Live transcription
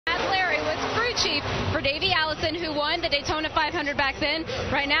cheap for Davey Allison, who won the Daytona 500 back then.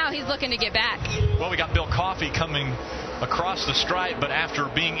 Right now, he's looking to get back. Well, we got Bill Coffey coming across the stripe, but after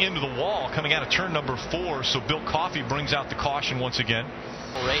being into the wall, coming out of turn number 4, so Bill Coffey brings out the caution once again.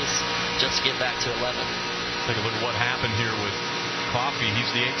 Race just to get back to 11. Take a look at what happened here with Coffey. He's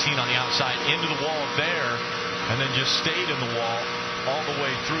the 18 on the outside, into the wall there, and then just stayed in the wall all the way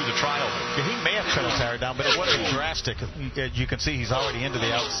through the trioval. Yeah, he may have cut a tire down, but it wasn't drastic. You can see he's already into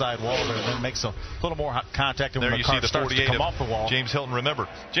the outside wall there, and then makes a little more contact. And there when you the car see the starts 48 to come off the wall. James Hilton. Remember,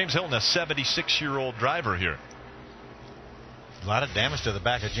 James Hilton, a 76-year-old driver here. A lot of damage to the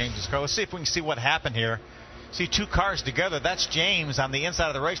back of James's car. Let's see if we can see what happened here. See two cars together. That's James on the inside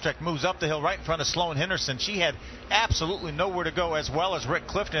of the racetrack, moves up the hill right in front of Sloan Henderson. She had absolutely nowhere to go, as well as Rick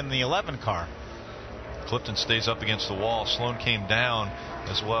Clifton in the 11 car. Clifton stays up against the wall. Sloan came down,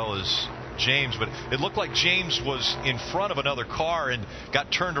 as well as James, but it looked like James was in front of another car and got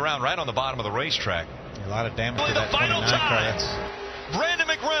turned around right on the bottom of the racetrack. A lot of damage to the that final 29 car. time. Brandon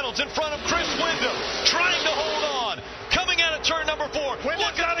McReynolds in front of Chris Wyndham, trying to hold on. Coming out of turn number 4.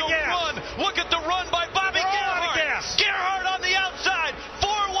 Look at the run. Look at the run by Bobby Gerhardt. Gerhardt on the outside. 4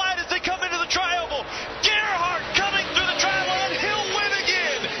 wide as they come into the trioval. Gerhardt coming through the trioval, and he'll win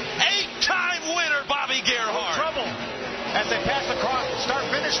again. 8-time winner, Bobby Gerhardt. Trouble as they pass across the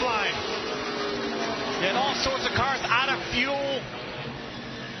start-finish line. And all sorts of cars out of fuel.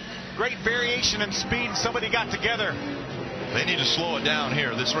 Great variation in speed. Somebody got together. They need to slow it down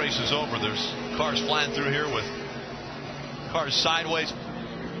here. This race is over. There's cars flying through here with cars sideways.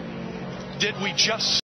 Did we just